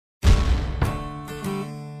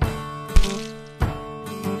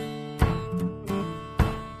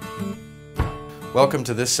Welcome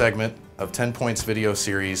to this segment of TenPoint's video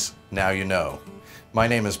series, Now You Know. My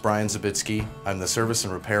name is Brian Zabitsky. I'm the Service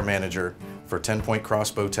and Repair Manager for TenPoint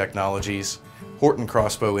Crossbow Technologies, Horton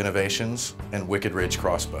Crossbow Innovations, and Wicked Ridge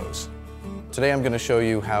Crossbows. Today I'm going to show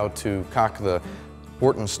you how to cock the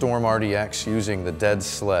Horton Storm RDX using the Dedd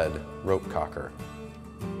Sled rope cocker.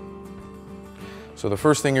 So the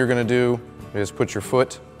first thing you're going to do is put your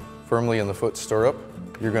foot firmly in the foot stirrup.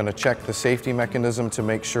 You're going to check the safety mechanism to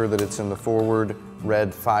make sure that it's in the forward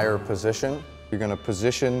red fire position. You're going to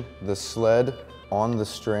position the sled on the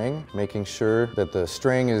string, making sure that the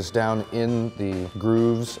string is down in the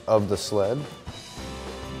grooves of the sled.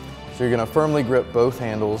 So you're going to firmly grip both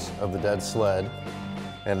handles of the Dedd Sled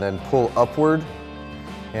and then pull upward.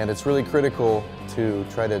 And it's really critical to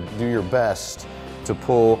try to do your best to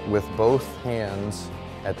pull with both hands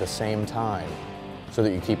at the same time so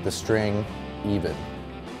that you keep the string even.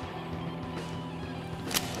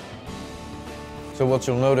 So what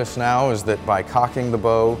you'll notice now is that by cocking the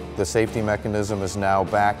bow, the safety mechanism is now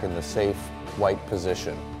back in the safe white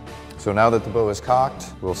position. So now that the bow is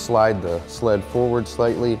cocked, we'll slide the sled forward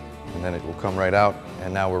slightly and then it will come right out,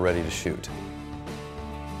 and now we're ready to shoot.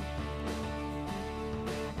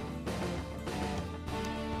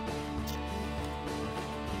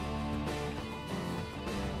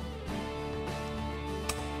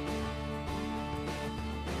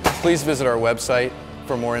 Please visit our website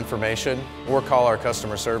for more information or call our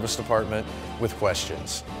customer service department with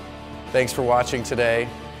questions. Thanks for watching today.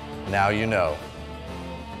 Now you know.